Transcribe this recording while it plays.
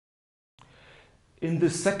In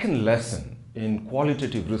this second lesson in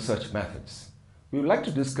qualitative research methods, we would like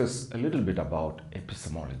to discuss a little bit about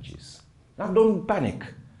epistemologies. Now don't panic.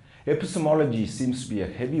 Epistemology seems to be a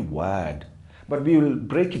heavy word, but we will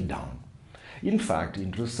break it down. In fact,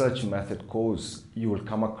 in research method course, you will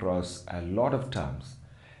come across a lot of terms.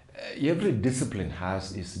 Every discipline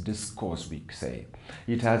has its discourse, we say.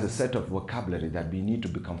 It has a set of vocabulary that we need to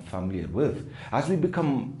become familiar with. As we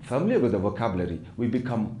become familiar with the vocabulary, we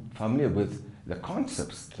become familiar with the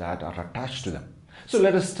concepts that are attached to them. So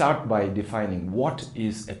let us start by defining what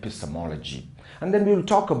is epistemology. And then we will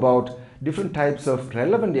talk about different types of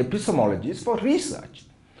relevant epistemologies for research.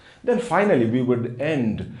 Then finally, we would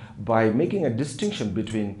end by making a distinction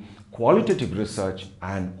between qualitative research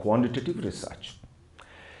and quantitative research.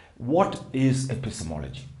 What is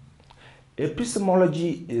epistemology?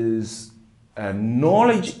 Epistemology is a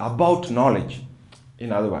knowledge about knowledge.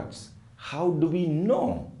 In other words, how do we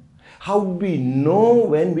know? How do we know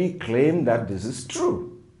when we claim that this is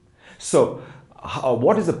true? So,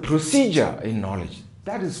 what is the procedure in knowledge?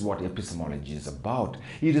 That is what epistemology is about.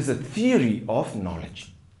 It is a theory of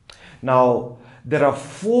knowledge. Now, there are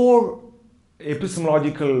 4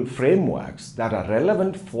 epistemological frameworks that are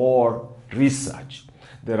relevant for research.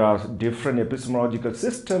 There are different epistemological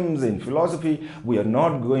systems in philosophy. We are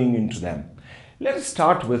not going into them. Let us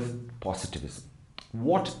start with positivism.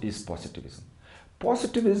 What is positivism?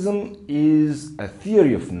 Positivism is a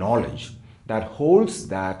theory of knowledge that holds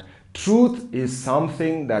that truth is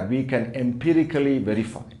something that we can empirically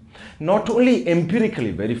verify. Not only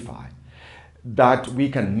empirically verify, that we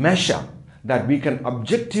can measure, that we can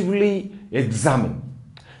objectively examine.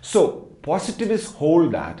 So, positivists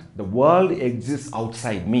hold that the world exists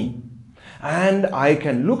outside me and I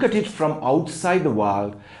can look at it from outside the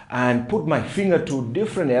world and put my finger to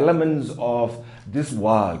different elements of this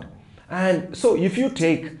world. And so if you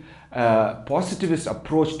take a positivist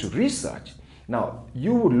approach to research, now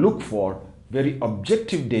you would look for very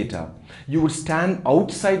objective data. You would stand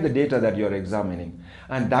outside the data that you're examining,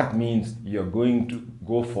 and that means you're going to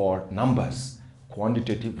go for numbers,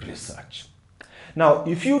 quantitative research. Now,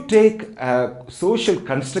 if you take a social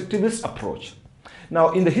constructivist approach, now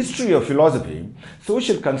in the history of philosophy,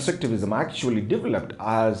 social constructivism actually developed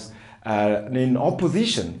as in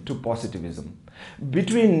opposition to positivism.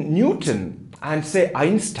 Between Newton and say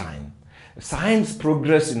Einstein, science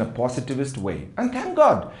progressed in a positivist way, and thank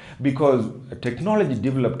God, because technology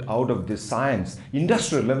developed out of this science.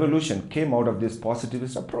 Industrial revolution came out of this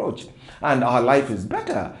positivist approach, and our life is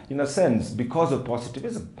better in a sense because of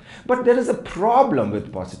positivism. But there is a problem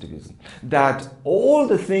with positivism, that all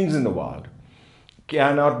the things in the world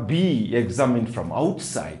cannot be examined from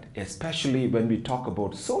outside, especially when we talk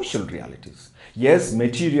about social realities. Yes,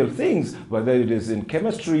 material things, whether it is in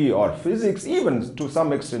chemistry or physics, even to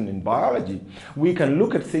some extent in biology, we can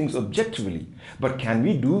look at things objectively. But can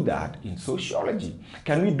we do that in sociology?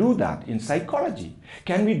 Can we do that in psychology?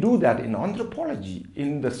 Can we do that in anthropology,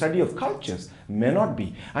 in the study of cultures? May not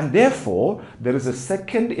be. And therefore, there is a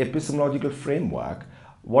second epistemological framework,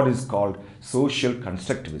 what is called social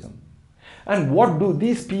constructivism. And what do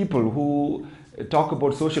these people who talk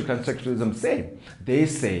about social constructivism say? They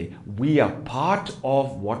say we are part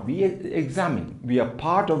of what we examine. We are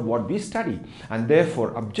part of what we study. And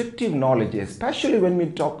therefore, objective knowledge, especially when we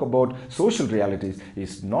talk about social realities,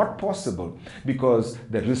 is not possible because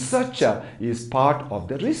the researcher is part of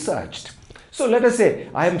the researched. So let us say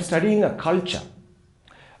I am studying a culture.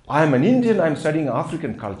 I am an Indian, I am studying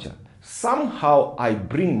African culture. Somehow I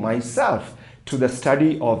bring myself to the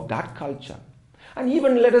study of that culture. And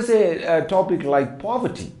even let us say a topic like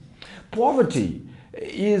poverty. Poverty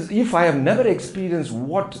is, if I have never experienced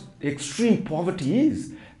what extreme poverty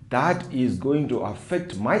is, that is going to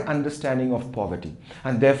affect my understanding of poverty.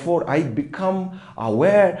 And therefore I become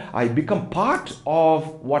aware, I become part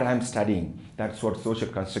of what I'm studying. That's what social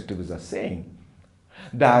constructivists are saying.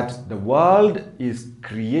 That the world is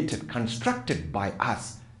created, constructed by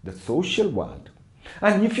us, the social world.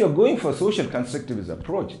 And if you're going for a social constructivist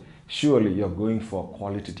approach, surely you're going for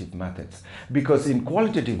qualitative methods. Because in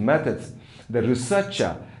qualitative methods, the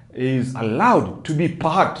researcher is allowed to be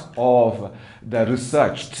part of the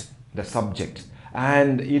researched, the subject.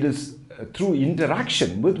 And it is through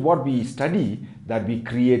interaction with what we study that we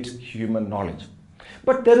create human knowledge.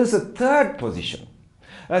 But there is a third position.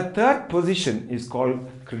 A third position is called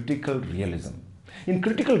critical realism. In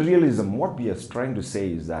critical realism, what we are trying to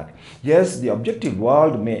say is that, yes, the objective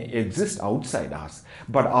world may exist outside us,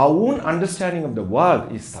 but our own understanding of the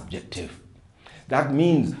world is subjective. That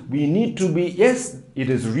means we need to be, yes,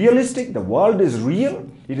 it is realistic, the world is real,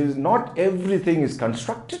 it is not everything is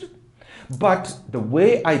constructed, but the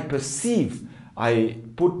way I perceive I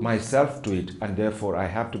put myself to it, and therefore I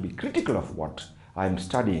have to be critical of what I am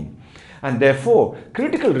studying. And therefore,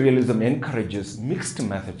 critical realism encourages mixed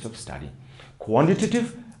methods of study,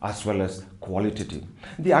 quantitative as well as qualitative.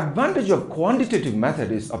 The advantage of quantitative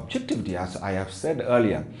method is objectivity, as I have said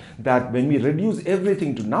earlier, that when we reduce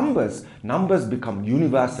everything to numbers, numbers become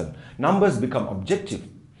universal, numbers become objective.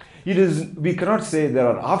 We cannot say there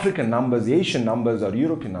are African numbers, Asian numbers, or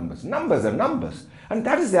European numbers. Numbers are numbers. And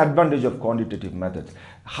that is the advantage of quantitative methods.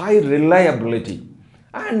 High reliability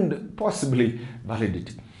and possibly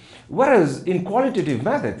validity. Whereas in qualitative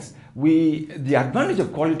methods, the advantage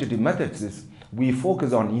of qualitative methods is we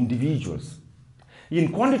focus on individuals.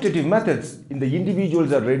 In quantitative methods, the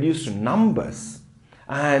individuals are reduced to numbers.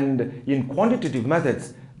 And in quantitative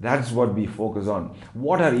methods, that's what we focus on.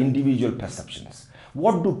 What are individual perceptions?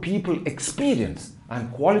 What do people experience?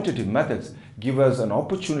 And qualitative methods give us an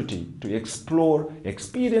opportunity to explore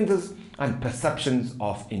experiences and perceptions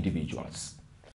of individuals.